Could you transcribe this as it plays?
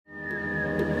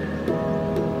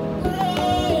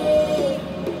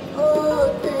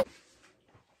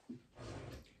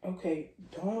Okay,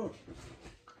 don't.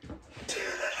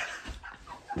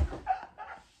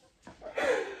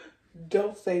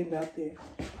 Don't say nothing.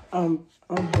 I'm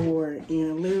bored,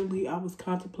 and literally I was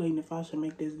contemplating if I should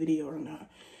make this video or not.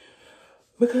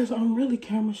 Because I'm really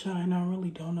camera shy and I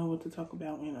really don't know what to talk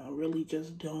about, and I really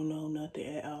just don't know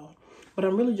nothing at all. But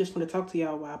I'm really just going to talk to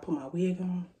y'all while I put my wig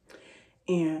on.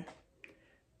 And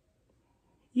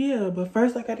yeah, but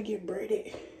first I got to get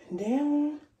braided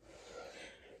down.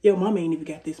 Yo, mama ain't even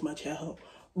got this much help.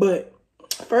 But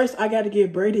first I got to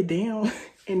get braided down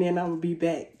and then I'm going to be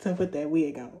back to put that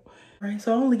wig on. Right,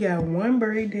 so I only got one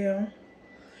braid down.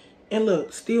 And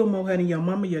look, still more hair than your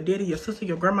mama, your daddy, your sister,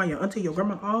 your grandma, your auntie, your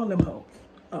grandma, all them hoes.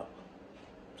 Oh,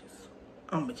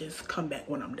 I'm gonna just come back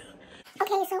when I'm done.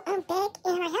 Okay, so I'm back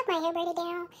and I have my hair braided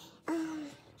down. I'm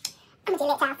gonna do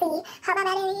that y'all see how my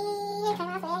body turn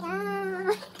my flag on.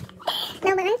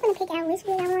 No, but I'm gonna pick out which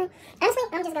wig I want. Honestly,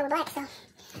 I'm just going with black, so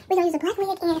we're gonna use a black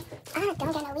wig, and I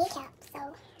don't got no wig cap, so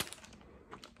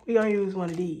We're gonna use one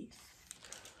of these.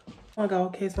 Oh my god,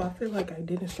 okay, so I feel like I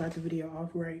didn't start the video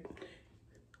off right.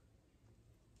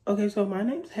 Okay, so my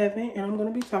name's Heaven, and I'm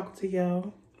gonna be talking to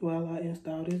y'all while I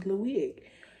install this little wig.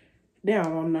 Now,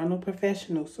 I'm not no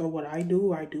professional, so what I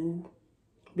do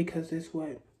because it's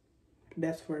what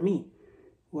best for me.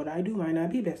 What I do might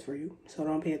not be best for you, so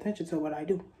don't pay attention to what I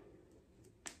do.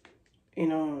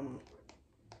 And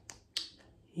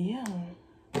yeah.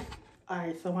 All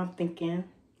right, so I'm thinking,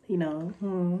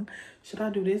 should I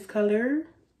do this color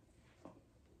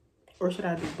or should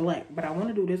I do black? But I want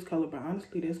to do this color, but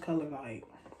honestly, this color like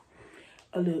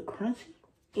a little crunchy.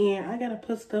 And I gotta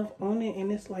put stuff on it, and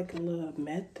it's like a little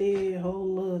method, whole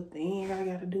little thing I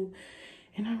gotta do.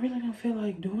 And I really don't feel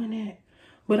like doing that.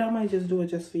 But I might just do it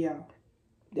just for y'all.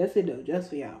 That's it though, just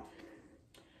for y'all.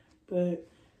 But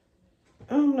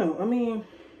I don't know. I mean,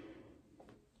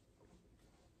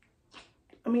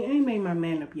 I ain't made my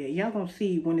man up yet. Y'all gonna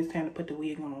see when it's time to put the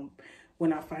wig on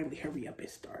when I finally hurry up and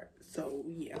start. So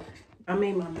yeah, I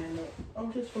made my man up.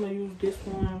 I'm just gonna use this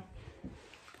one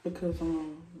because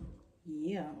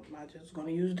yeah, I'm just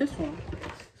gonna use this one.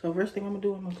 So first thing I'm gonna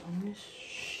do, I'm gonna comb this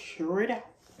shirt out.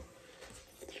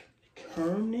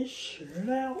 Comb this shirt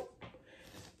out.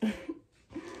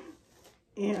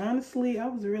 And honestly, I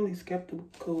was really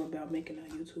skeptical about making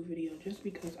a YouTube video just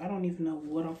because I don't even know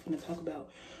what I'm gonna talk about.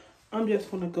 I'm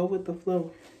just gonna go with the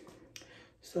flow.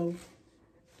 So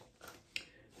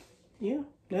yeah,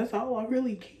 that's all I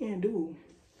really can do.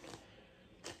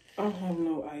 I don't have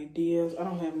no ideas. I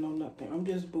don't have no nothing. I'm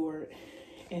just bored.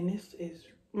 And this is,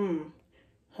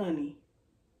 honey.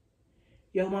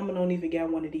 Your mama don't even got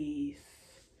one of these.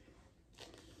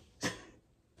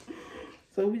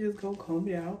 So we just gonna comb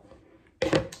it out.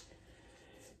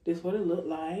 This what it look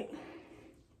like.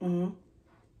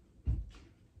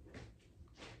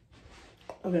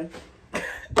 Okay.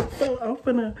 So I'm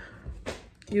gonna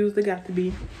use the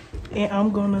Got2b, and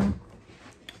I'm gonna,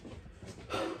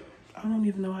 I don't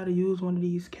even know how to use one of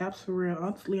these caps for real.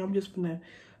 Honestly, I'm just gonna,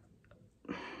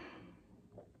 I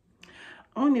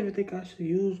don't even think I should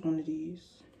use one of these.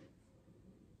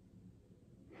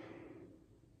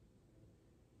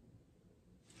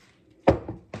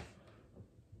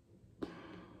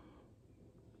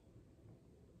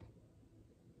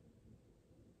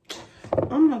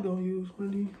 I'm not gonna use one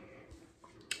of these.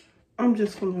 I'm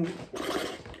just gonna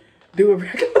do it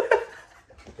regular.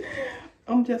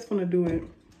 I'm just gonna do it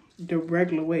the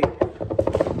regular way.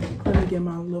 Let me get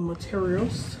my little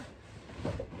materials.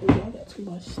 Ooh, I got too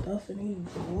much stuff in these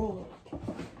drawers.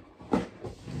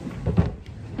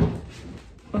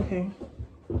 Okay.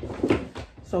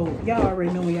 So y'all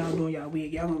already know when y'all doing y'all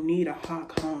wig, y'all don't need a hot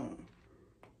comb.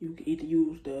 You can either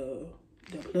use the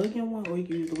plug-in one, or you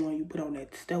can use the one you put on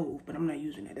that stove, but I'm not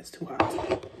using that. That's too hot.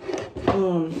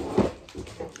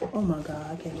 Oh my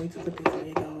god, I can't wait to put this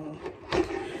wig on.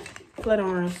 Flat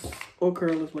irons or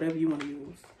curlers, whatever you want to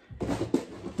use.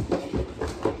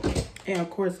 And of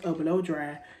course, a blow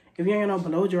dry. If you ain't no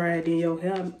blow dry, then your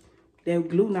hair, that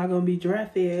glue not gonna be dry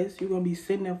fast. You're gonna be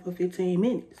sitting there for 15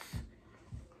 minutes.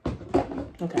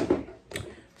 Okay.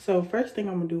 So first thing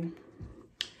I'm gonna do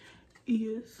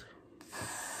is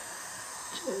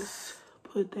just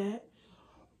put that,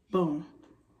 boom.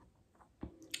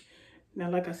 Now,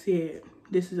 like I said,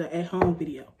 this is an at-home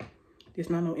video. It's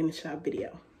not no in-the-shop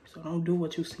video. So don't do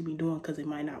what you see me doing because it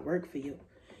might not work for you.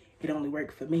 It only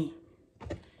worked for me.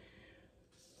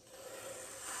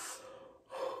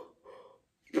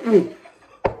 Let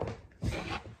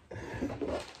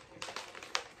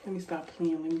me stop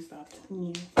playing. Let me stop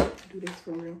playing. Do this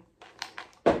for real.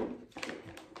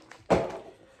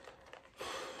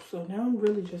 So now I'm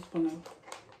really just gonna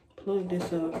plug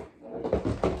this up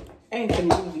I ain't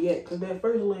finna use it yet, because that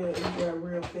first layer is dry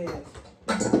real fast.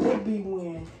 It be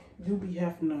when you be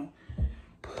having to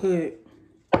put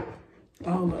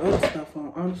all the other stuff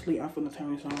on. Honestly, I'm finna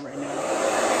turn this on right now.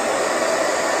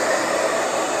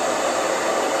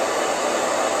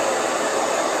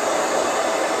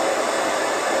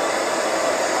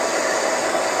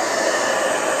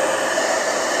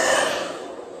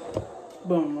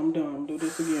 Boom, I'm done. Do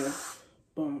this again.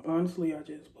 Boom. Honestly, I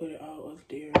just put it all up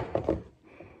there. Oh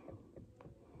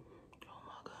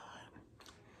my God.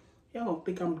 Y'all don't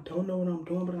think I don't know what I'm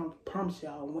doing, but I promise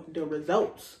y'all, the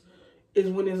results is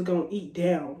when it's gonna eat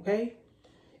down, okay?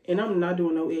 And I'm not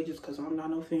doing no edges because I'm not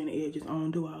no fan of edges. I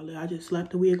don't do all that. I just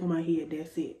slap the wig on my head.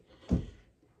 That's it.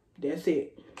 That's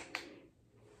it.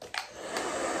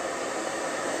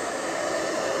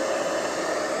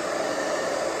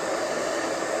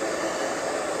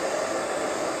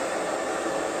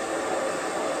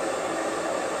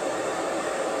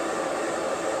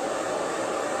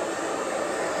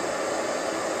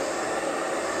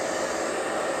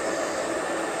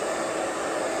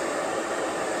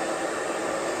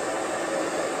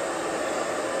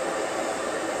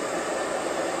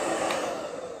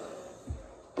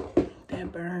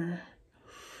 Burn.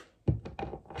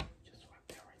 Just wipe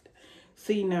that right there.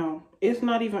 See, now it's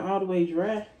not even all the way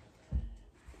dry,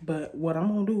 but what I'm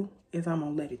gonna do is I'm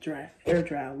gonna let it dry, air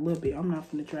dry a little bit. I'm not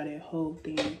gonna dry that whole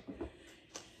thing.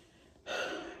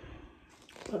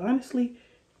 But honestly,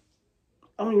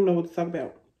 I don't even know what to talk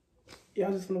about.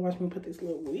 Y'all just gonna watch me put this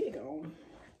little wig on.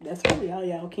 That's really all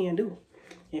y'all can do.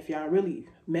 If y'all really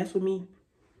mess with me,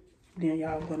 then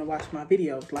y'all gonna watch my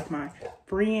videos. Like my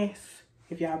friends,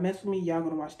 if y'all mess with me, y'all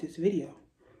gonna watch this video.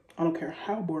 I don't care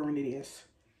how boring it is.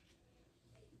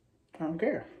 I don't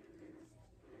care.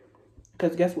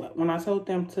 Because guess what? When I told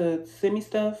them to send me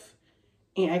stuff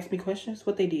and ask me questions,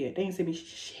 what they did, they didn't send me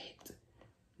shit.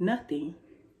 Nothing.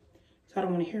 So I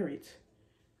don't want to hear it.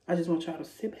 I just want y'all to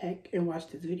sit back and watch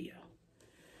this video.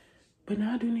 But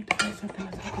now I do need to find something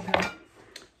to talk about.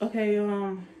 Okay,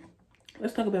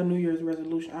 let's talk about New Year's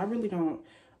resolution. I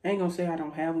ain't gonna say I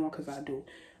don't have one because I do.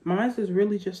 Mine is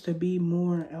really just to be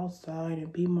more outside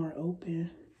and be more open.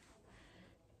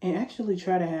 And actually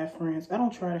try to have friends. I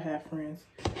don't try to have friends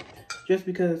just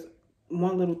because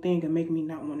one little thing can make me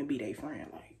not want to be their friend,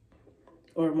 like,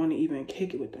 or want to even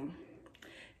kick it with them.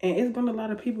 And it's been a lot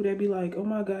of people that be like, oh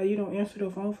my God, you don't answer the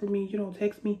phone for me, you don't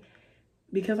text me,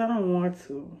 because I don't want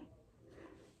to.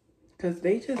 Because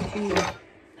they just be, I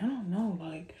don't know,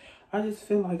 like, I just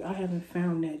feel like I haven't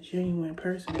found that genuine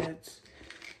person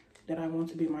that I want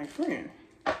to be my friend.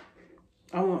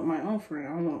 I want my own friend.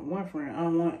 I want one friend. I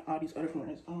don't want all these other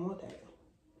friends. I don't want that.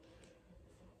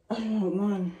 I want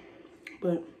one,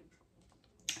 but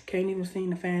can't even seem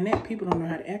to find that. People don't know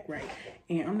how to act right.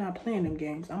 And I'm not playing them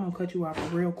games. I'm going to cut you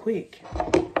off real quick.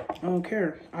 I don't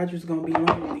care. I just going to be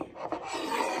lonely,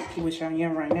 which I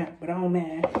am right now. But I don't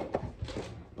mind.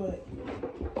 But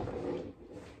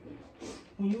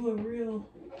when you a real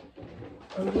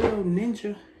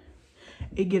ninja,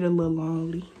 it get a little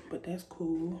lonely. But that's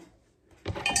cool.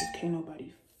 Just can't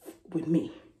nobody with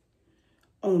me.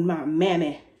 On my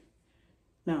mammy.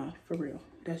 Nah, for real.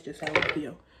 That's just how I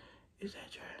feel. Is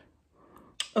that true?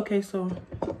 Okay, so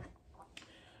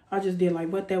I just did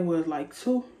like what that was, like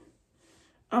 2.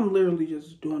 I'm literally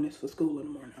just doing this for school in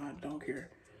the morning. I don't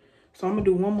care. So I'm gonna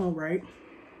do one more, right?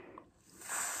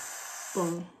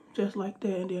 Boom. Just like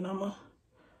that. And then I'm gonna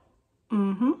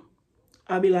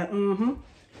I'll be like,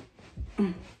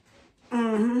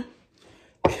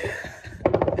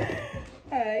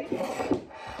 Alright.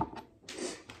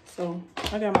 So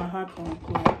I got my hot comb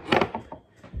plugged.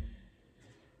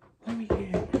 Let me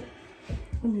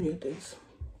get this.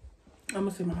 I'm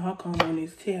gonna set my hot comb on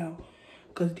this tail,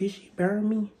 cause this shit burn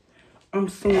me. I'm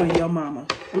suing your mama.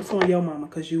 I'm suing your mama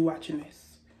cause you watching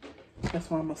this. That's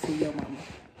why I'm gonna sue your mama.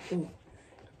 Ooh.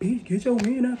 Bitch, get your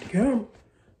hand out the camera.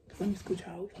 Let me scoot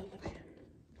y'all over a little bit.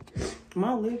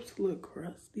 My lips look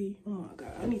crusty. Oh my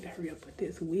God, I need to hurry up with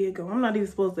this wig on. I'm not even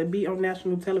supposed to be on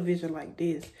national television like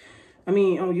this. I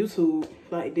mean, on YouTube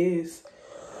like this.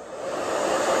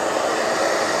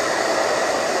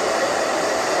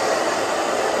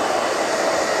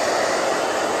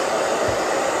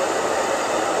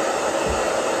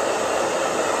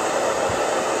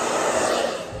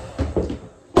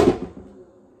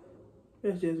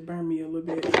 Let's just burn me a little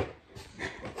bit.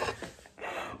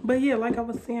 But yeah, like I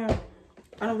was saying,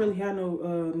 I don't really have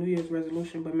no New Year's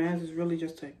resolution, but mine is really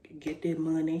just to get that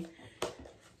money.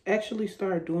 Actually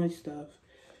start doing stuff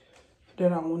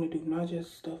that I want to do, not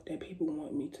just stuff that people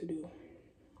want me to do.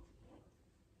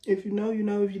 If you know, you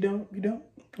know. If you don't, you don't.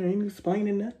 I ain't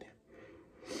explaining nothing.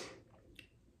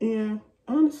 And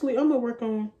honestly, I'm gonna work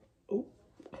on. Oh,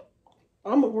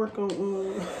 I'm gonna work on.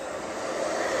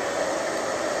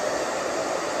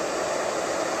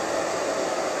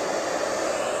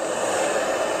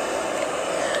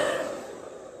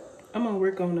 I'm gonna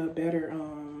work on a better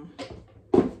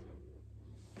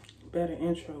better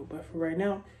intro. But for right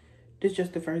now, this is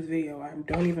just the first video. I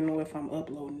don't even know if I'm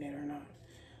uploading it or not.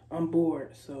 I'm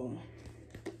bored, so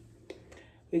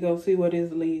we gonna see what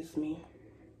this leads me.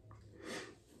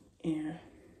 And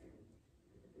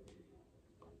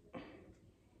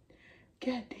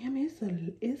god damn, it's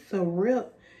a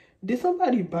real. Did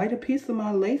somebody bite a piece of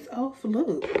my lace off?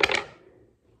 Look.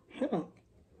 Huh.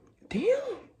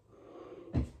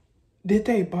 Damn. Did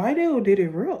they bite it or did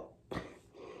it rip?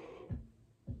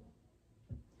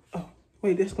 Oh,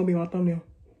 wait, that's gonna be my thumbnail.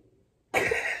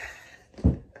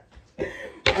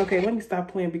 Okay, let me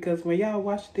stop playing because when y'all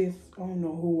watch this, I don't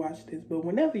know who watched this, but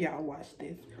whenever y'all watch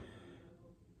this,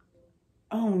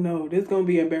 I don't know, this is gonna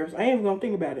be embarrassing. I ain't even gonna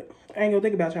think about it. I ain't gonna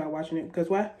think about y'all watching it because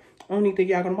why? I don't even think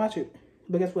y'all gonna watch it.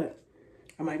 But guess what?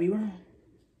 I might be wrong.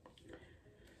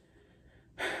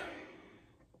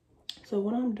 So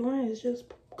what I'm doing is just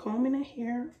combing the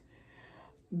hair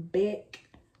back.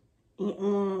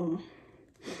 And,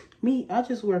 me, I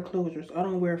just wear closures. I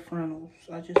don't wear frontals.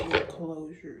 I just wear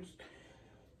closures.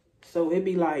 So it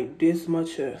be like this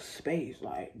much of space,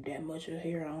 like that much of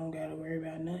hair. I don't gotta worry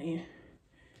about nothing.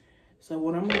 So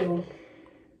what I'm gonna do,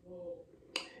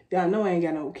 y'all know I ain't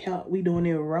got no count. We doing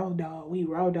it raw dog. We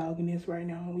raw dogging this right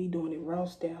now. We doing it raw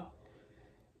style.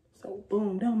 So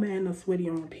boom, don't mind no sweaty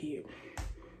armpit.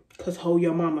 Cause hold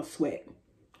your mama sweat.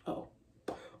 Oh.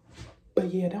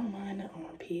 But yeah, don't mind the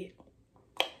armpit.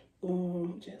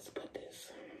 Just put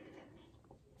this.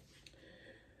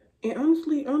 And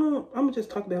honestly, I'm gonna just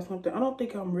talk about something. I don't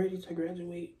think I'm ready to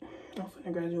graduate. I'm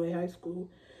finna graduate high school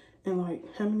in like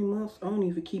how many months? I don't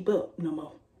even keep up no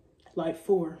more. Like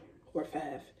 4 or 5.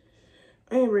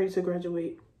 I ain't ready to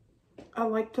graduate. I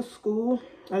like the school.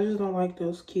 I just don't like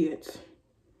those kids.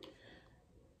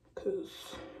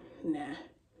 Cause nah.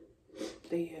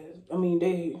 I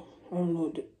don't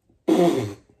know.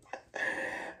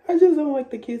 I just don't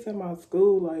like the kids at my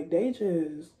school. Like,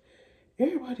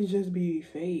 everybody just be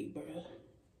fake, bro.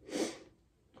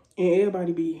 And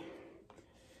everybody be,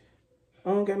 I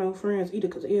don't got no friends either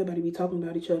because everybody be talking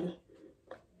about each other.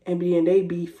 And then they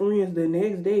be friends the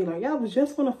next day. Like, y'all was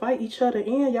just gonna fight each other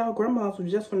and y'all grandmas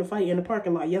was just gonna fight in the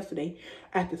parking lot yesterday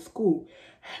after school.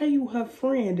 How you her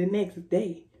friend the next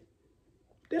day?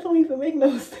 That don't even make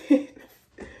no sense.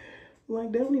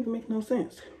 Like, that don't even make no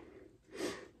sense.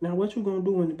 Now, what you gonna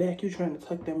do in the back? You trying to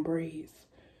tuck them braids.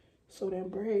 So them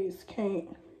braids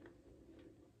can't,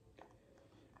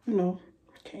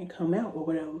 can't come out or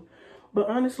whatever. But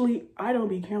honestly, I don't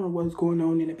be caring what's going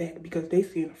on in the back because they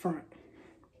see in the front.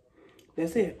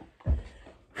 That's it.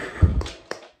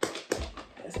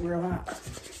 That's real hot.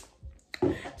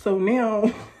 So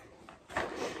now,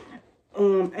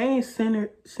 I ain't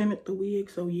centered the wig.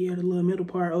 So yeah, the little middle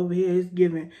part over here is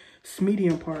giving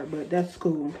medium part, but that's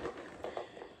cool.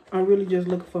 I'm really just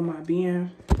looking for my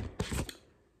band.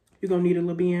 You're gonna need a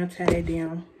little band tied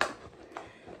down.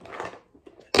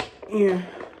 And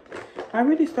I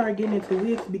really started getting into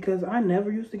wigs because I never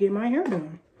used to get my hair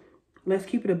done. Let's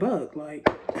keep it a buck. Like,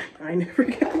 I never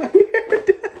get my hair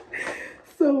done.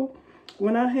 So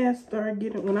when I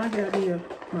got me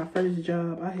my first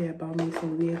job, I had bought me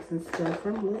some wigs and stuff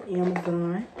from little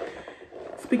Amazon.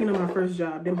 Speaking of my first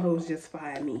job, them hoes just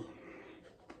fired me.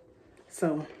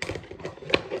 So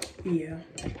yeah,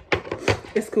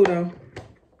 it's cool though.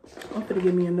 I'm finna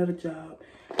give me another job.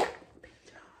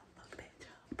 Fuck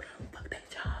that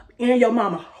job. And your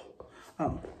mama.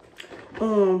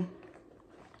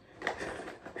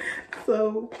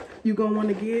 So you gonna want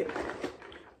to get.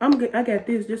 I got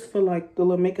this just for like the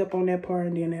little makeup on that part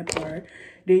and then that part.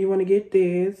 Then you want to get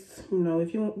this.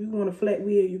 If you want a flat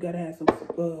wig, you gotta have some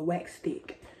wax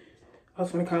stick. I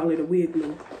was gonna call it a wig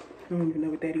glue. I don't even know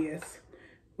what that is.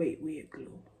 Wait, wig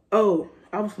glue. Oh,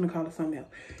 I was gonna call it something else.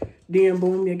 Then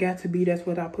boom, you got to be. That's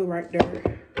what I put right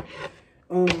there.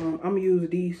 I'm gonna use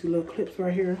these little clips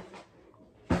right here.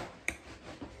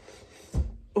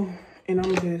 Oh, and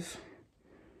I'm just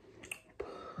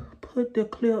put the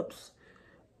clips.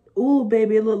 Ooh,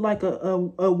 baby, it look like a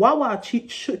Wawa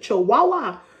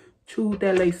chihuahua. Chew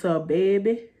that lace up,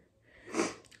 baby.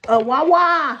 A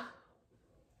Wawa.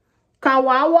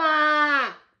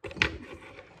 Kawawa.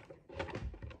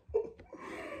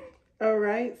 All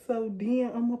right, so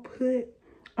then I'm gonna put.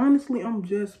 Honestly, I'm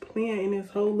just playing in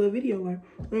this whole little video. Like,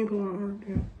 let me put my arm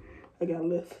down. I got a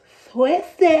little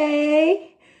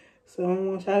sweaty. So I don't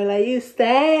want y'all to be like, you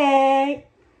stink.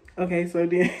 Okay, so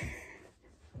then,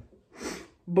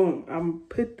 boom, I'm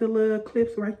put the little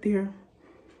clips right there.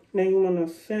 Now you want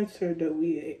to censor the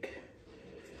wig.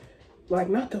 Like,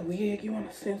 not the wig, you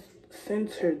want to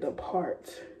censor the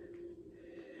parts.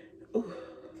 Ooh.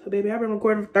 So, baby, I've been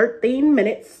recording for 13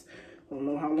 minutes. I don't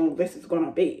know how long this is going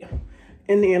to be.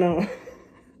 And then,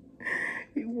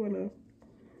 you want to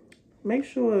make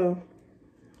sure,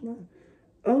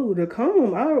 oh, the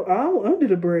comb, all under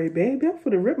the braid, baby. I'm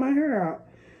finna rip my hair out.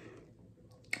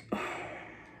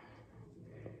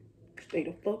 Stay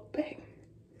the fuck back.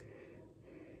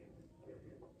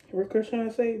 What Christian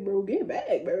say, bro? Get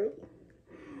back, bro.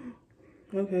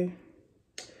 Okay.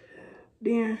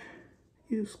 Then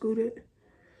you scoot it.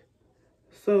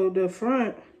 So the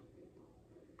front,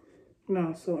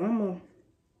 so I'm gonna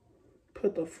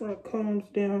put the front combs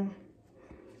down,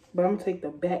 but I'm gonna take the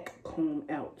back comb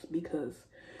out because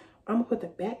I'm gonna put the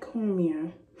back comb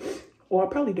in, or I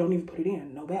probably don't even put it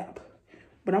in, no bap.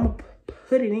 But I'm gonna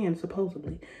put it in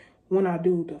supposedly when I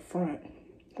do the front,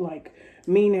 like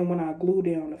meaning when I glue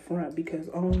down the front, because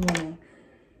I don't wanna,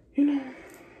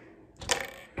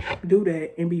 do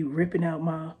that and be ripping out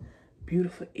my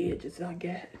beautiful edges I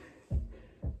got.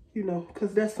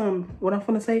 Cause that's what I'm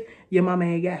finna say. Yeah, my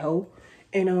man got hoe.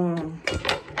 And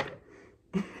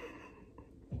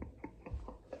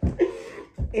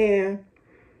and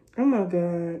oh my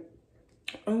god.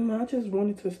 I just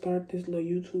wanted to start this little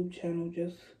YouTube channel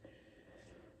just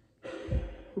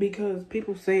because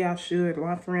people say I should.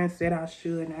 My friends said I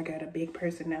should, and I got a big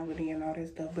personality and all that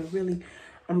stuff. But really,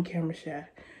 I'm camera shy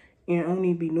and I don't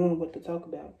even be knowing what to talk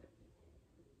about.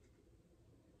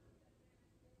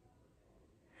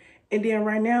 And then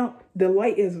right now, the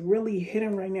light is really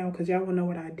hitting right now because y'all want to know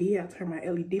what I did. I turned my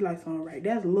LED lights on, right?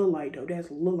 That's a little light, though. That's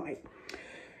a little light.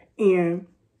 And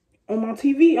on my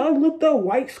TV, I looked up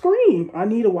white screen. I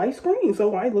need a white screen,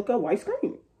 so I look up white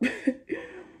screen.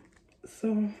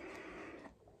 So,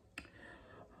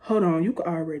 hold on. You can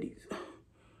already...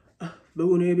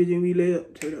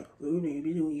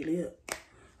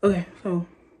 Okay, so...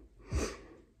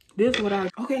 This is what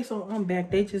okay, so I'm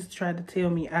back. They just tried to tell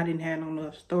me I didn't have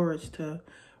enough storage to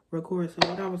record. So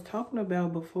what I was talking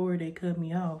about before they cut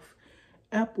me off,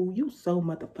 Apple, you so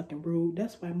motherfucking rude.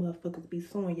 That's why motherfuckers be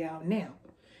suing y'all now.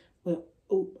 But,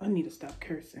 oh, I need to stop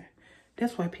cursing.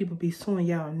 That's why people be suing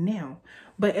y'all now.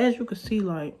 But as you can see,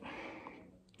 like,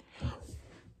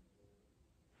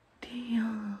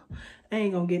 damn, I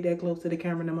ain't gonna get that close to the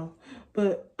camera no more.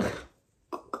 But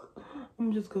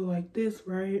I'm just go like this,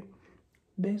 right?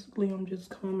 Basically, I'm just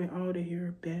combing all the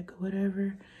hair back or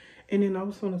whatever. And then I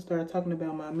was going to start talking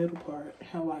about my middle part.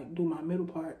 How I do my middle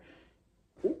part.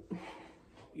 Ooh,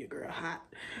 your girl hot.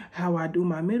 How I do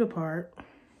my middle part.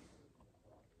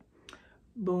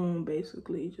 Boom,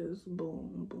 basically. Just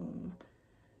boom, boom.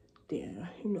 Then,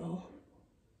 boom.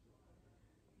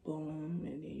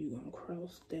 And then you're going to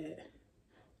cross that.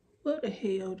 What the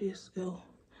hell this go?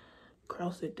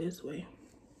 Cross it this way.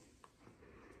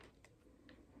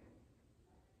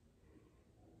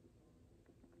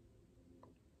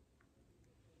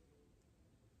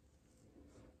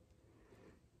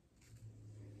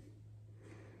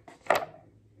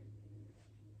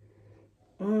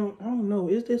 I don't know.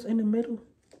 Is this in the middle?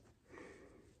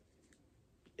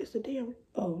 It's the damn...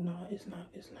 Oh, no, it's not.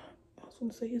 It's not. I was going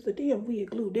to say, it's the damn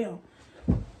wig glued down.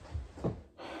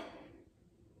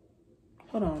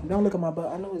 Hold on. Don't look at my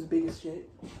butt. I know it's big as shit.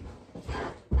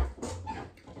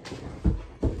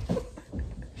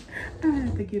 I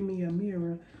have to give me a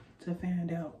mirror to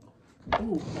find out.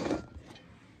 Ooh.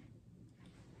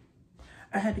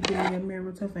 I had to give me a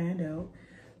mirror to find out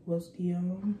what's the,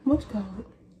 what's it called?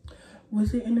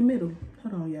 Was it in the middle?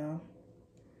 Hold on, y'all.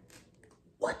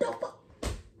 What the fuck?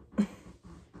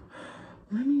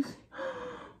 Let me see.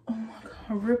 Oh my god,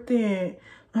 I ripped it.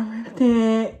 I ripped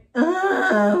it.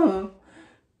 Oh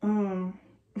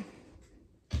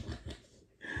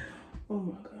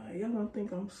my god, y'all don't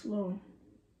think I'm slow.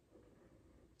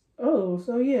 Oh,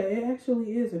 so yeah, it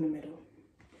actually is in the middle.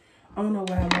 I don't know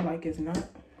why I look like it's not.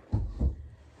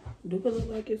 Do it look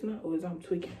like it's not, or is I'm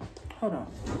tweaking? Hold on.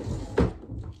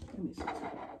 Let me see.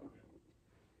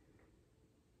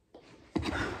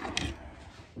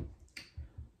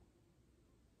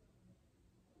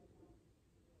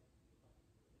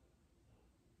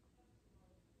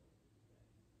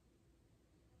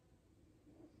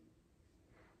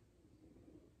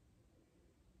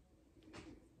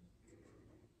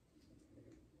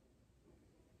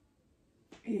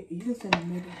 It is in the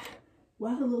middle.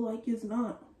 Why does it look like it's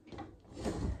not?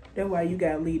 That's why you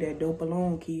gotta leave that dope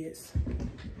alone, kids.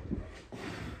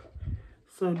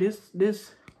 So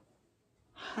this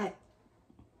hot.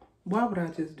 Why would I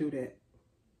just do that?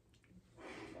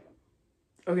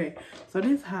 Okay, so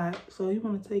this hot, so you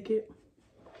want to take it,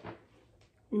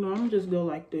 you know, I'm gonna just go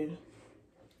like this.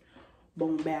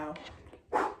 Boom, bow.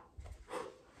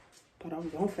 Thought I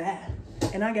was on fast.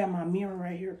 And I got my mirror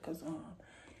right here because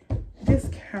this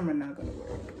camera not gonna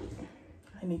work.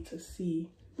 I need to see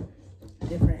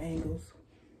different angles.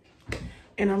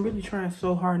 And I'm really trying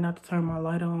so hard not to turn my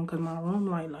light on because my room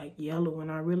light like yellow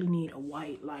and I really need a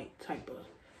white light type of,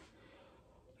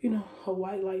 you know, a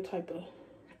white light type of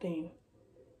thing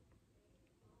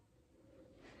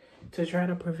to try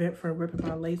to prevent from ripping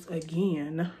my lace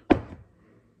again.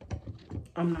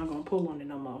 I'm not gonna pull on it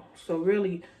no more. So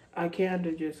really, I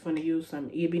kinda just gonna use some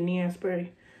Ebinien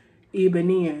spray.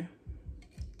 Ebinien.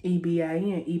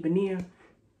 E-B-I-N. Ebinien.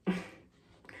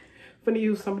 Gonna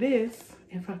use some of this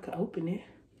if I could open it.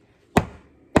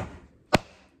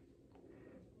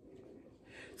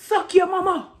 Suck your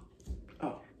mama.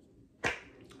 Oh.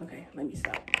 Okay, let me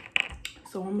stop.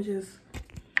 So I'm gonna just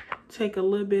take a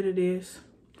little bit of this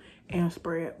and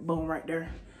spray it. Boom, right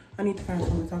there. I need to find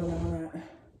something to talk about. All right.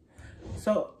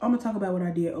 So I'm gonna talk about what I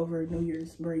did over New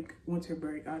Year's break, winter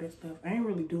break, all that stuff. I ain't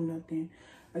really do nothing.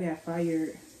 I got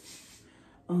fired.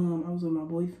 I was with my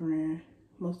boyfriend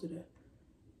most of the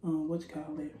most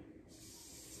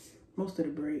of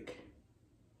the break.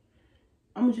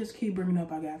 I'm gonna just keep bringing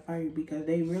up I got fired because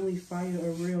they really fired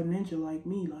a real ninja like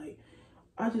me. Like,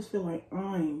 I just feel like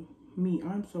I'm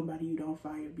somebody you don't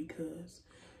fire because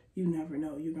you never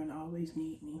know, you're gonna always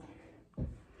need me.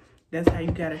 That's how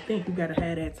you gotta think. You gotta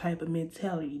have that type of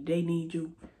mentality. They need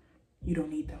you. You don't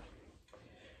need them.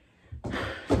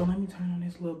 So let me turn on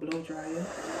this little blow dryer.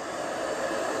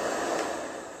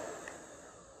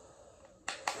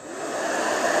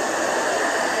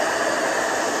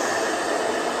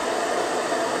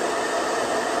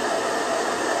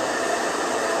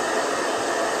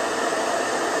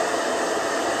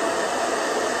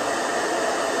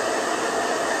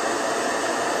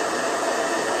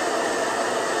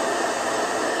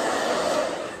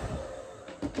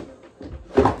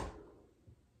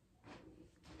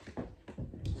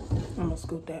 I'm gonna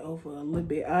scoot that over a little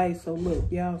bit. Alright, so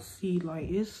look, y'all see, like,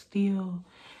 it's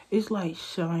like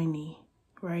shiny,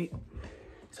 right?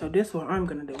 So this is what I'm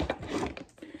gonna do.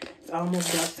 It's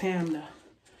almost about time to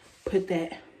put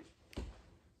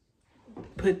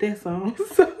this on.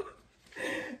 So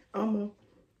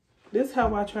this is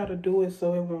how I try to do it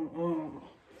so it won't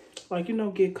like, you know,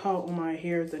 get caught on my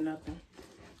hairs or nothing.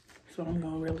 So I'm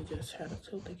gonna really just try to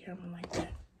tilt the camera like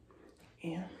that.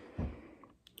 Yeah.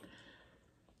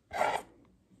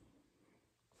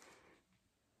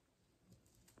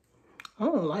 I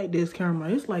don't like this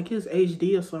camera. It's like it's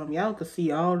HD or something. Y'all can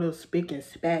see all the spick and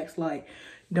spacks. Like,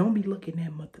 don't be looking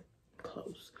that much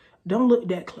close. Don't look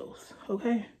that close,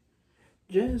 okay?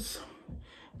 Just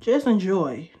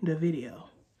enjoy the video.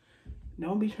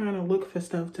 Don't be trying to look for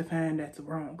stuff to find that's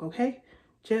wrong, okay?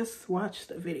 Just watch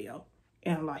the video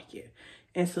and like it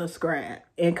and subscribe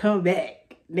and come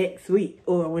back next week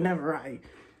or whenever I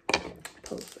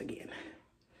post again.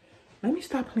 Let me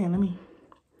stop playing.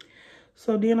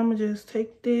 So then I'm gonna just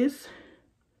take this.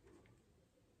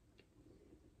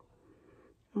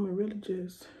 I'm gonna really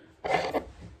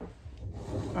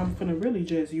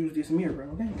just use this mirror,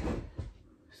 okay?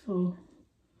 So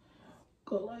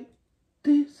go like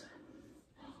this.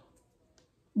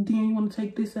 Then you want to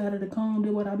take this out of the comb.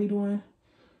 Then what I be doing,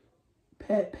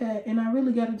 pat. And I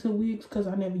really got into wigs because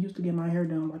I never used to get my hair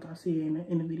done like I said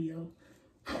in the video.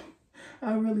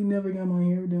 I really never got my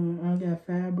hair done. I got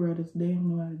 5 brothers. They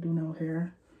don't know how to do no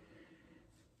hair.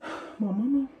 My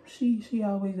mama, she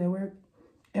always at work.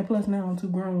 And plus now I'm too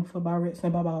grown for barrettes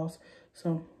and babas.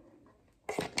 So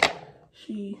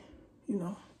she, you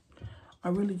know, I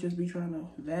really just be trying to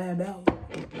vibe out.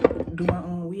 Do my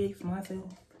own wigs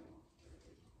myself.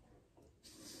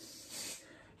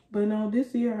 But no,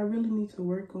 this year I really need to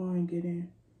work on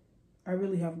I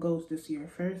really have goals this year.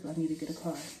 First, I need to get a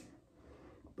car.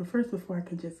 But first, before I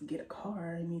can just get a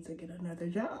car, I need to get another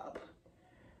job.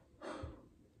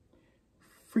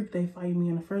 Freak, they fired me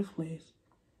in the first place.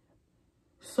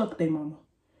 Suck they mama.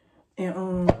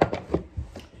 And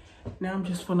now I'm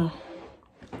just gonna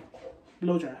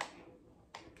blow dry.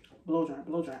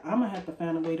 I'm gonna have to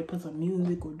find a way to put some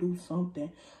music or do something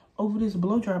over this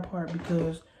blow dry part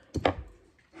because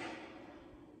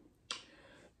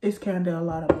it's kind of a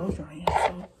lot of blow drying.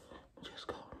 So just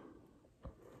go.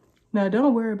 Now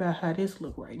don't worry about how this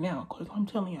look right now, because I'm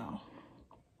telling y'all,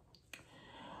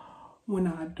 when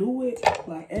I do it,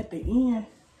 like at the end,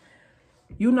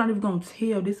 you're not even gonna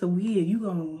tell this a wig. You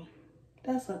gonna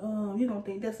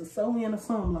think that's a sew-in or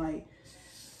something. Like,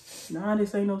 nah,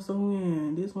 this ain't no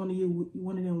sew-in. This one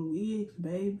of them wigs,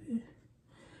 baby.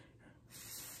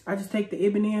 I just take the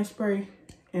Ibn spray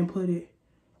and put it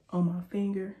on my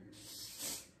finger.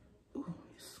 Ooh,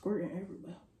 it's squirting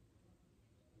everywhere.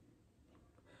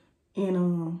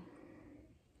 And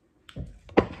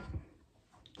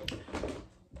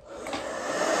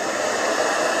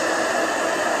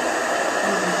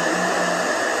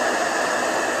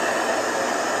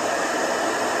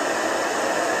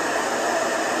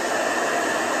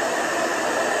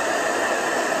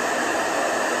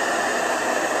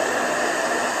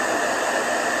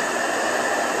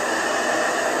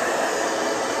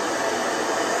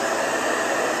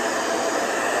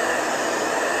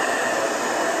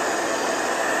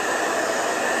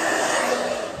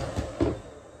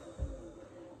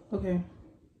okay.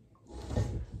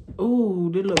 Ooh,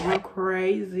 this look real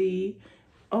crazy.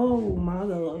 Oh my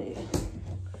God.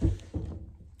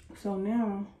 So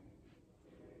now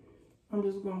I'm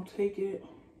just gonna take it.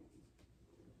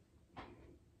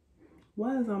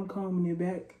 Why is I'm combing it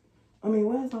back? I mean,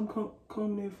 why is I'm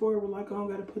combing it forward like I don't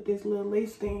gotta put this little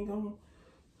lace thing on?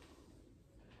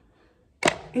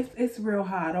 It's real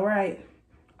hot, all right?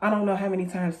 I don't know how many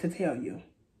times to tell you,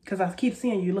 because I keep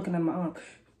seeing you looking at my arm.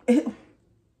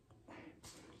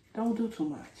 Don't do too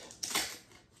much.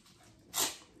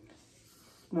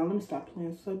 Now let me stop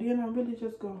playing. So then I really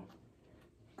just go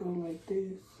like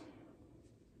this.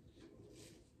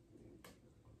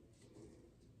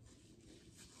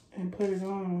 And put it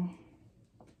on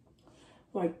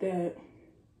like that.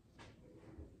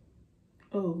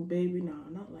 Oh baby, no,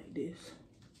 not like this.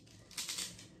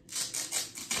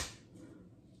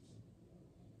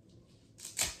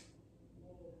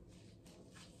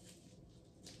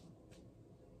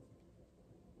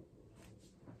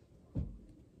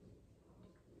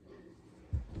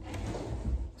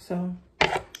 So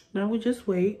now we just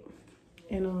wait,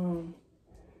 and I'm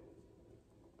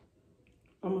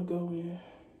gonna go in.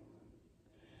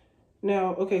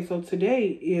 Now, okay, so today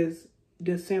is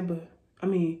December. I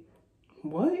mean,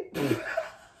 what?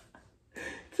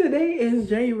 Today is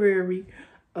January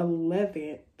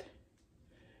 11th.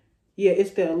 Yeah,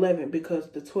 it's the 11th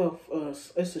because the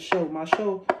 12th, it's a show. My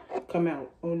show come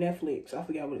out on Netflix. I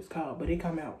forgot what it's called, but it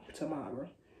come out tomorrow.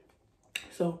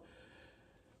 So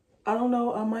I don't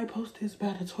know. I might post this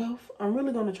by the 12th. I'm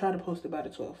really gonna try to post it by the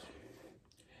 12th.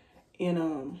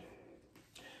 And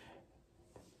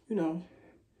you know,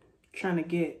 trying to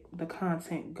get the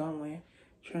content going,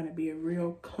 trying to be a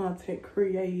real content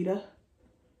creator.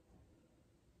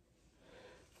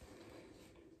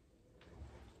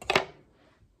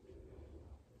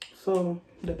 So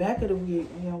the back of the wig,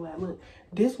 you know, like, look,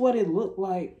 this what it looked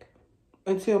like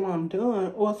until I'm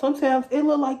done, or sometimes it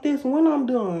look like this when I'm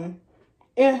done.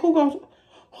 And who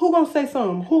gonna say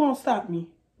something? Who gonna stop me?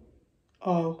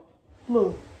 Oh,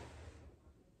 look.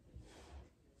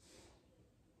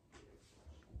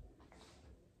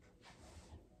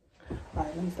 All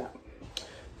right, let me stop.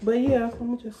 But yeah, so I'm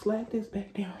gonna just slap this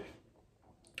back down.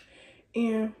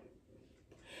 And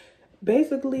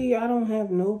basically, I don't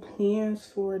have no plans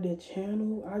for the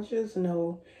channel. I just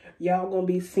know y'all gonna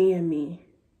be seeing me.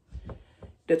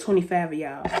 The 25 of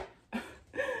y'all.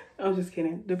 I'm just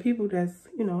kidding. The people that's,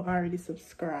 you know, already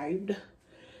subscribed,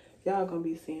 y'all gonna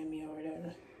be seeing me or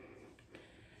whatever.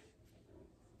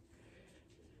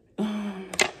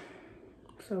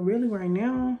 So really right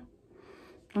now,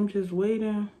 I'm just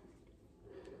waiting.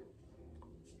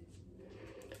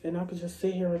 And I could just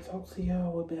sit here and talk to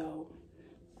y'all about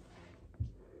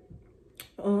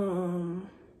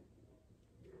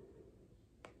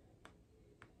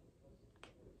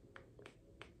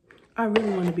I really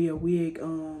want to be a wig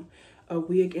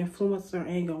influencer. I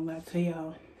ain't gonna lie to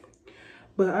y'all.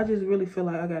 But I just really feel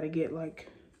like I gotta get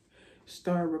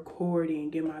start recording,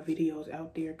 get my videos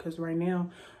out there. Cause right now,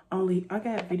 I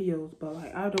got videos, but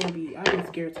like I've been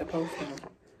scared to post them.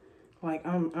 Like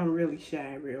I'm really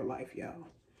shy in real life, y'all.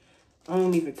 I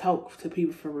don't even talk to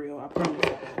people for real. I promise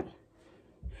y'all.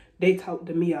 They talk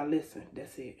to me, I listen.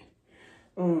 That's it.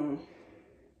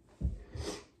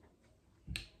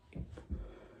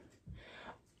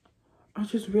 I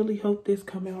just really hope this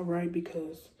come out right,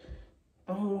 because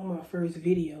I don't want my first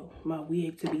video, my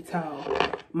wig to be tall,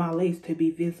 my lace to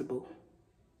be visible.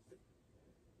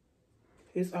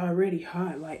 It's already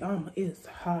hot. Like, it's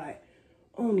hot.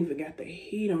 I don't even got the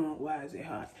heat on. Why is it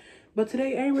hot? But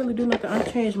today, I ain't really do nothing. I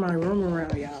changed my room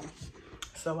around, y'all.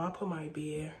 So I put my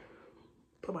bed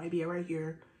right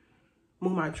here.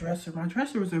 Move my dresser. My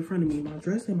dresser is in front of me. My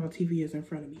dresser and my TV is in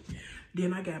front of me.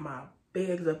 Then I got my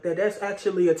bags up there. That's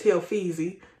actually a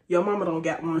Telfeezy. Your mama don't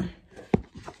got one.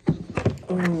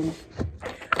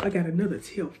 I got another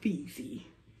Telfeezy.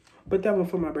 But that one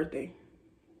for my birthday.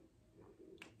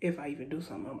 If I even do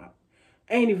something,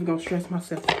 I ain't even gonna stress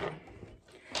myself out.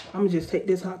 I'm gonna just take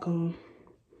this hot comb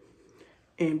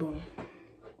and boom.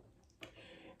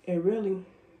 And really,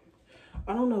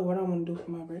 I don't know what I want to do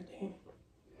for my birthday,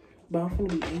 but I'm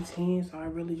gonna be 18, so I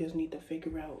really just need to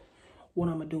figure out what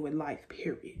I'm gonna do with life,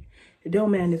 period. It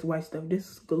don't matter this white stuff, this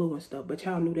is glue and stuff, but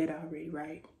y'all knew that already,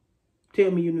 right? Tell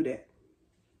me you knew that.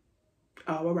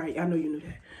 Oh, all right, I know you knew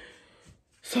that.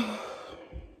 So,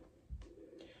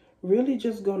 really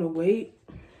just gonna wait.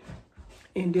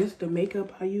 And this the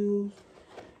makeup I use.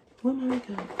 What my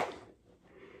makeup?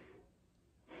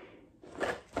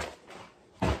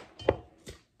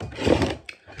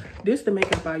 This the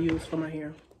makeup I use for my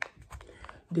hair.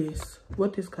 This,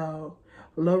 what this called?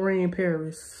 Lorraine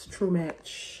Paris True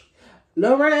Match.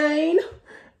 Lorraine!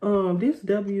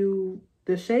 The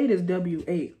shade is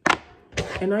W8.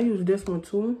 And I use this one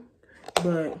too.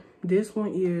 But this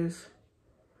one is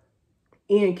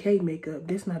NK makeup.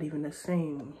 This not even the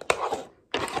same.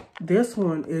 This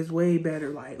one is way better.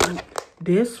 Like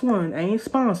this one ain't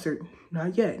sponsored.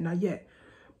 Not yet, not yet.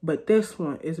 But this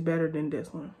one is better than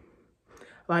this one.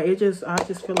 Like I just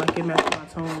feel like it matches my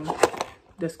tone.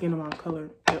 The skin of my color,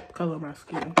 the color of my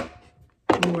skin.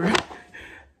 More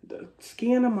the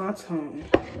skin of my tone.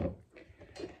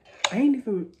 I ain't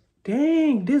even,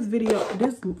 dang, this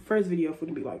first video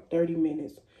would be like 30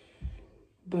 minutes.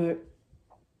 But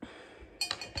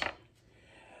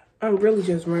I'm really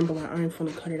just rambling. I ain't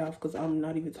finna cut it off because I'm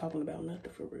not even talking about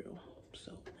nothing for real.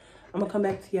 So I'm gonna come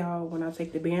back to y'all when I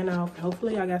take the band off.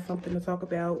 Hopefully I got something to talk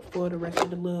about for the rest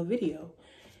of the little video.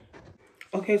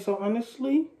 Okay, so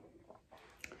honestly,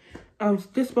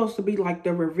 this supposed to be like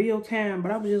the reveal time, but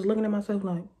I was just looking at myself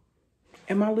like,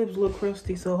 and my lips look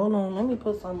crusty, so hold on, let me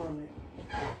put some on it.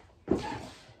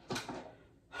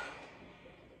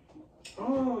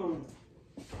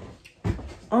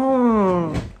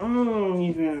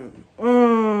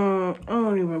 I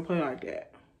don't even play like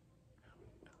that.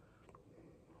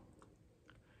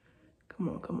 Come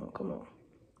on.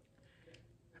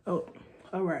 Oh,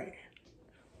 all right.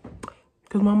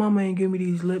 Cause my mama ain't give me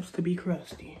these lips to be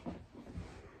crusty.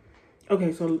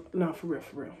 Okay, so no, for real.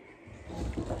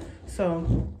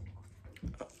 So,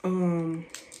 now I'm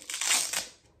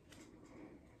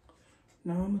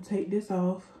gonna take this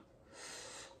off.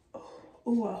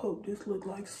 Oh, I hope this look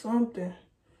like something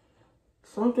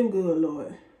good,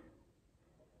 Lord.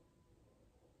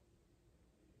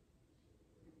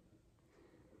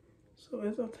 So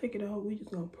as I take it out, we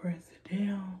just gonna press it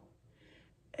down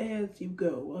as you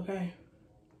go, okay?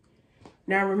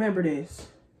 Now remember this,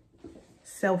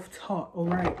 self-taught, all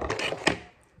right?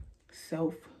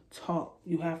 Self-taught,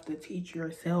 you have to teach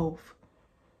yourself.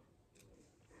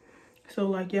 So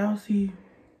like y'all see,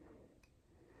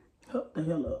 up the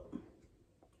hell up.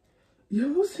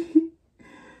 Y'all see,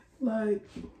 like,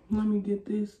 let me get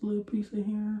this little piece of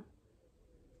hair.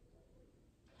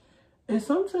 And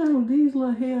sometimes these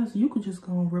little hairs, you could just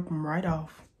go and rip them right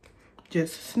off.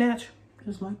 Just snatch,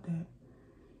 just like that.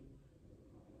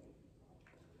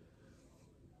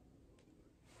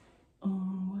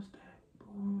 What's that?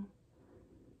 Boom.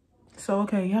 So,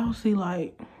 okay, y'all see,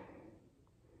 like,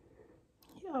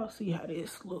 y'all see how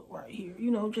this look right here.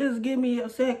 You know, just give me a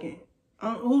second.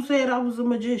 Who said I was a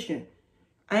magician?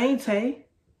 I ain't Tay.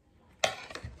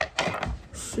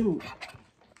 Shoot.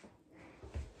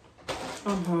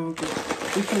 I'm hungry.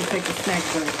 We can take a snack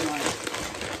break, like.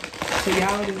 So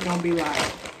y'all just gonna be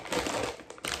like,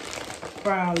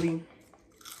 probably.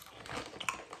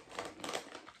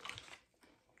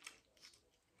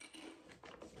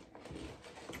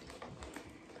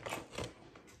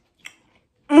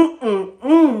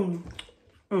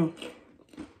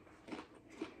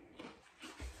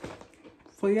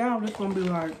 For y'all, this gonna be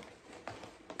like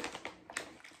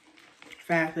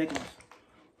 5 seconds.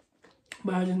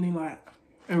 But I just need like,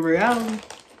 in reality,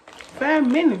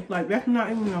 5 minutes. Like, that's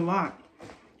not even a lot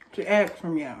to ask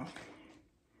from y'all.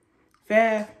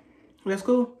 5, that's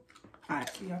cool?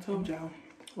 Alright, see, I told y'all.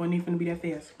 Wasn't even gonna be that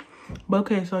fast. But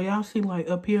okay, so y'all see like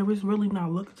up here, it's really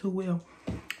not looking too well.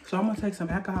 So I'm gonna take some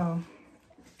alcohol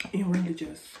and really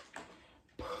just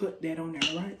put that on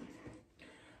there, right?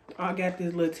 I got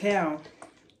this little towel.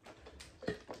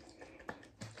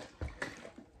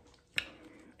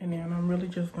 And then I'm really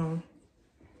just gonna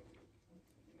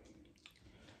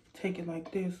take it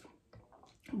like this.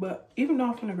 But even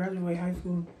though I'm gonna graduate high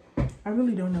school, I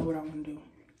really don't know what I want to do.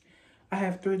 I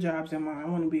have 3 jobs in mind. I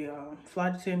want to be a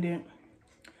flight attendant.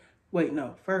 Wait,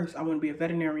 no. First, I want to be a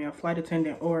veterinarian, flight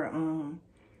attendant, or a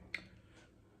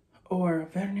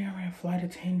veterinarian, flight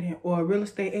attendant, or a real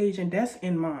estate agent. That's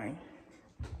in mind.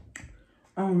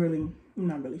 I'm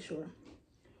not really sure.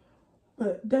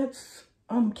 But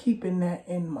I'm keeping that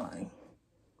in mind.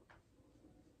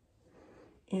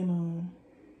 And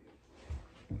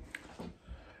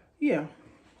yeah,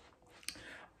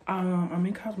 I'm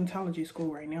in cosmetology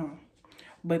school right now,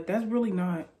 but that's really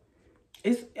not,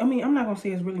 I mean, I'm not gonna say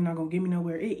it's really not gonna get me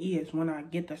nowhere. It is when I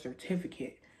get the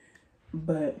certificate,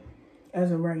 but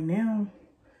as of right now,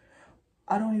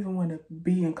 I don't even want to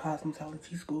be in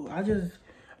cosmetology school. I just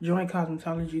joined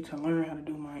cosmetology to learn how to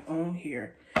do my own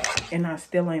hair, and I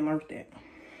still ain't learned that.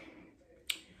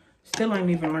 Still ain't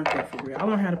even learned that for real. I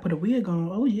learned how to put a wig on,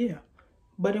 oh yeah,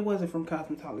 but it wasn't from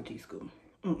cosmetology school.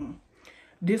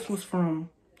 This was from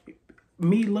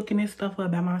me looking at stuff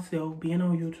up by myself, being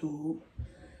on YouTube,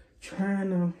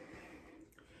 trying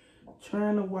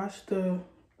to watch the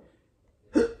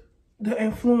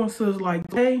influencers like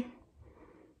Tay.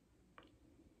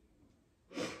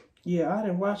 Yeah, I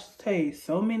done watched Tay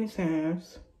so many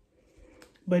times.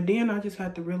 But then I just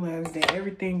had to realize that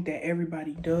everything that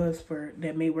everybody does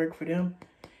that may work for them,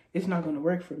 it's not going to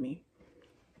work for me.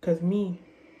 Because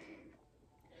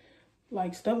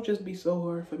like, stuff just be so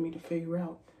hard for me to figure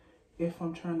out if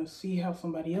I'm trying to see how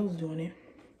somebody else doing it.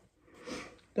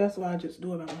 That's why I just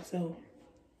do it by myself.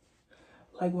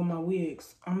 Like with my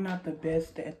wigs, I'm not the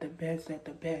best at the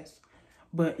best.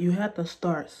 But you have to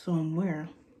start somewhere.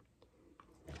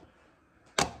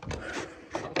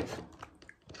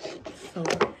 So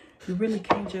you really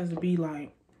can't just be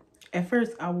like, at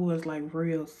first I was like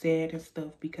real sad and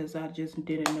stuff because I just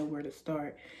didn't know where to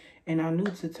start. And I knew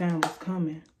the time was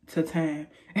coming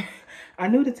I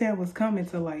knew the time was coming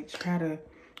to like try to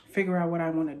figure out what I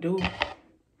want to do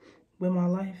with my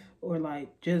life, or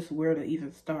like just where to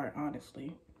even start,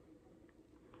 honestly.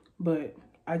 But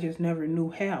I just never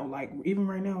knew how. Like even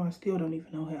right now, I still don't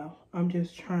even know how. I'm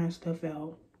just trying stuff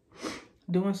out,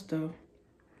 doing stuff,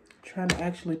 trying to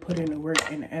actually put in the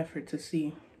work and the effort to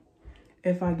see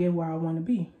if I get where I want to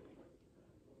be.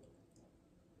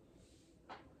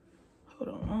 Hold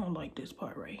on, I don't like this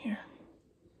part right here.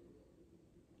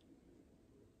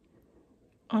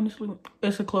 Honestly,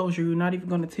 it's a closure. You're not even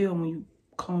going to tell when you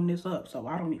comb this up, so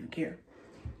I don't even care.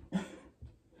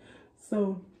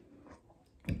 So,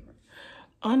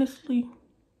 honestly,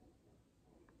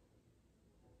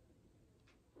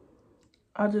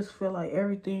 I just feel like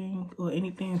everything or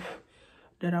anything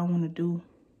that I want to do,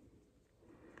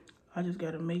 I just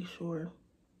got to make sure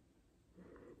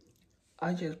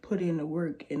I just put in the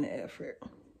work and the effort.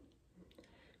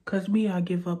 Because I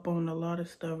give up on a lot of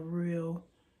stuff real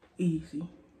easy.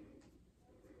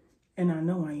 And I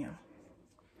know I am.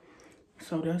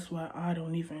 So that's why I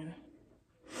don't even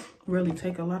really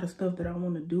take a lot of stuff that I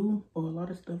want to do, or a lot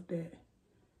of stuff that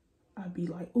I be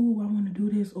like, oh, I want to do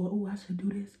this, or oh, I should do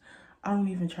this. I don't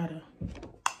even try to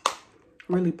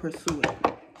really pursue it.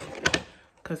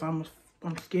 Because I'm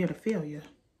scared of failure,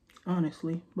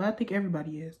 honestly. But I think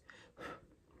everybody is.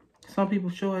 Some people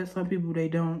show it, some people they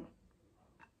don't.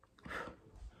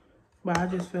 But I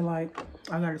just feel like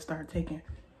I got to start taking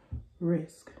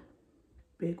risks.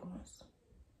 Big ones.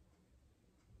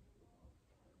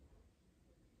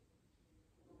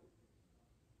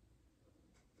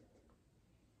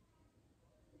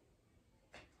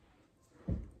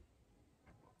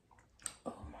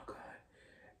 Oh my God.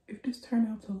 If this turned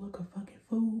out to look a fucking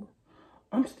fool,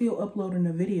 I'm still uploading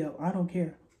the video. I don't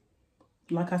care.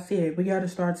 Like I said, we got to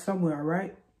start somewhere,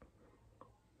 right?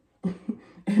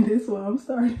 And this one, I'm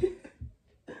sorry.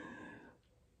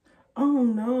 Oh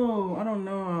no, I don't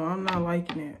know. I'm not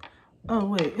liking it. Oh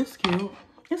wait, it's cute.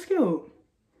 It's cute.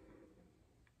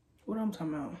 What I'm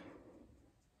talking about?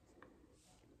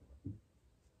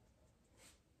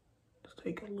 Let's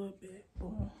take a little bit.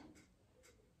 Boom.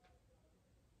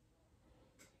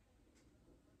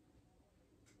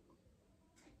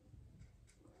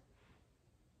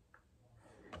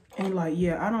 And like,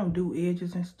 yeah, I don't do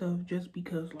edges and stuff just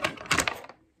because like,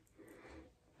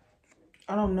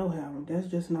 I don't know how. That's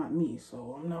just not me.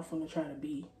 So I'm not gonna try to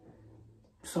be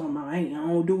something. I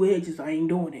don't do edges. I ain't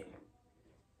doing it.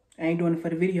 I ain't doing it for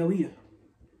the video either.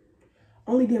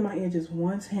 Only did my edges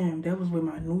one time. That was with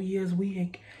my New Year's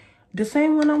wig. The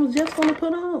same one I was just gonna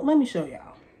put on. Let me show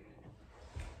y'all.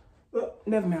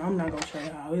 Never mind. I'm not gonna show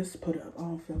y'all. It's put up. I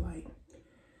don't feel like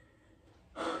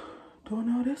doing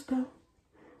all that stuff.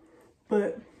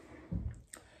 But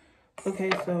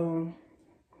okay, so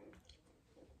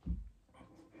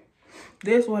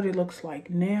this is what it looks like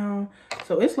now.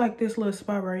 So it's like this little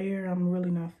spot right here. I'm really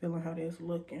not feeling how this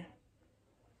looking.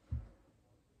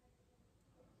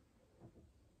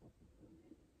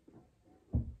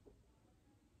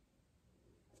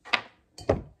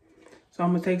 So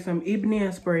I'm going to take some Ebony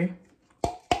spray.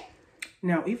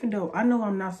 Now, even though I know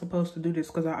I'm not supposed to do this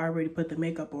because I already put the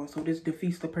makeup on. So this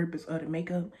defeats the purpose of the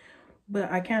makeup. But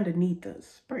I kind of need the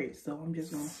spray, so I'm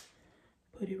just gonna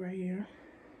put it right here.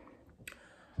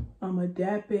 I'm gonna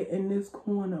dap it in this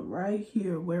corner right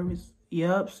here where it's,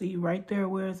 yup, see right there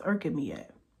where it's irking me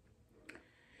at.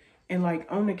 And like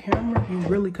on the camera, you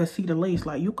really could see the lace.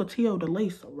 Like you could tell the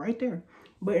lace right there.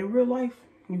 But in real life,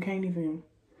 you can't even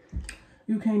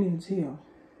tell.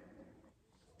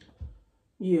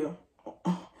 Yeah.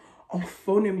 On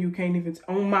phone you can't even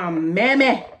tell. On my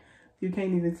mammy, you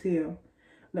can't even tell.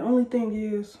 The only thing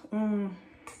is, oh,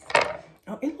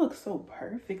 it looks so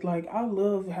perfect. Like, I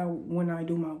love how when I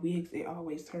do my wigs, it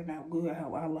always turn out good,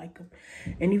 how I like them.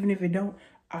 And even if it don't,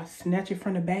 I snatch it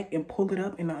from the back and pull it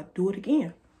up and I do it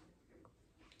again.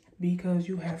 Because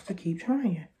you have to keep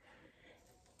trying.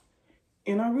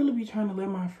 And I really be trying to let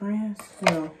my friends,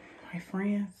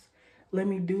 let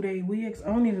me do their wigs. I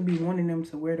don't even be wanting them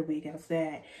to wear the wig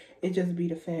outside. It just be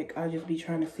the fact I just be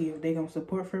trying to see if they gonna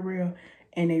support for real,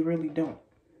 and they really don't.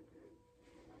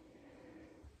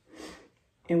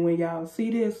 And when y'all see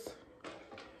this,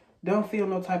 don't feel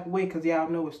no type of way because y'all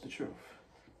know it's the truth.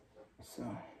 So,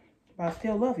 but I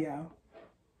still love y'all.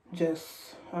 Just,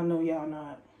 I know y'all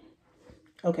not.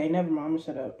 Okay, never mind. I'm gonna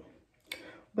shut up.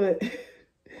 But,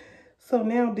 so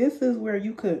now this is where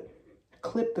you could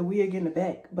clip the wig in the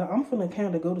back. But I'm finna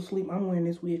kind of go to sleep. I'm wearing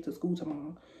this wig to school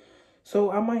tomorrow.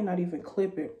 So I might not even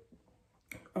clip it.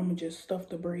 I'm gonna just stuff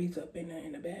the braids up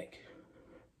in the back.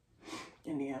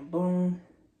 And then boom.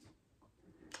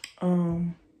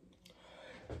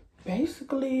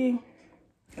 Basically,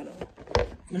 hold on.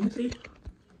 Let me see.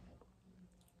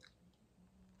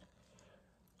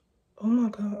 Oh my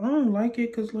God, I don't like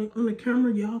it because like on the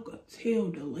camera, y'all could tell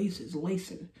the lace is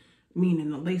lacing, meaning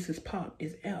the laces pop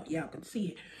is out. Y'all can see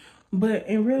it. But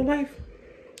in real life,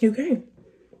 you can't.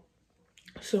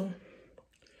 So,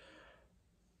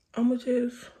 I'm gonna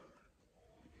just...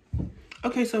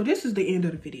 Okay, so this is the end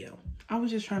of the video. I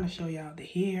was just trying to show y'all the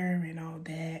hair and all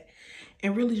that.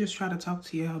 And really just try to talk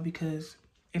to y'all because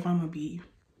if I'm gonna be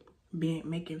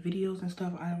making videos and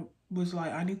stuff, I was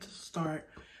like, I need to start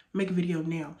making a video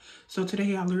now. So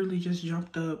today I literally just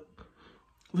jumped up,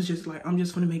 was just like, I'm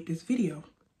just gonna make this video.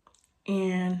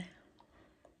 And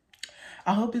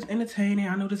I hope it's entertaining.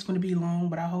 I know this is gonna be long,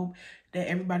 but I hope that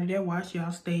everybody that watched,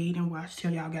 y'all stayed and watched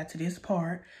till y'all got to this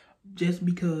part. Just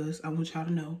because I want y'all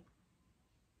to know,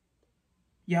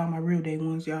 y'all my real day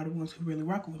ones, y'all the ones who really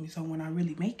rock with me. So when I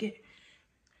really make it,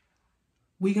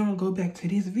 we gonna go back to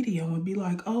this video and be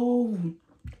like, oh,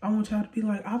 I want y'all to be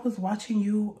like, I was watching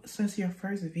you since your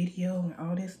first video and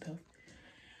all this stuff.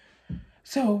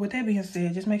 So with that being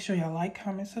said, just make sure y'all like,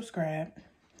 comment, subscribe,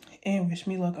 and wish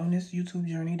me luck on this YouTube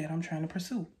journey that I'm trying to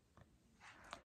pursue.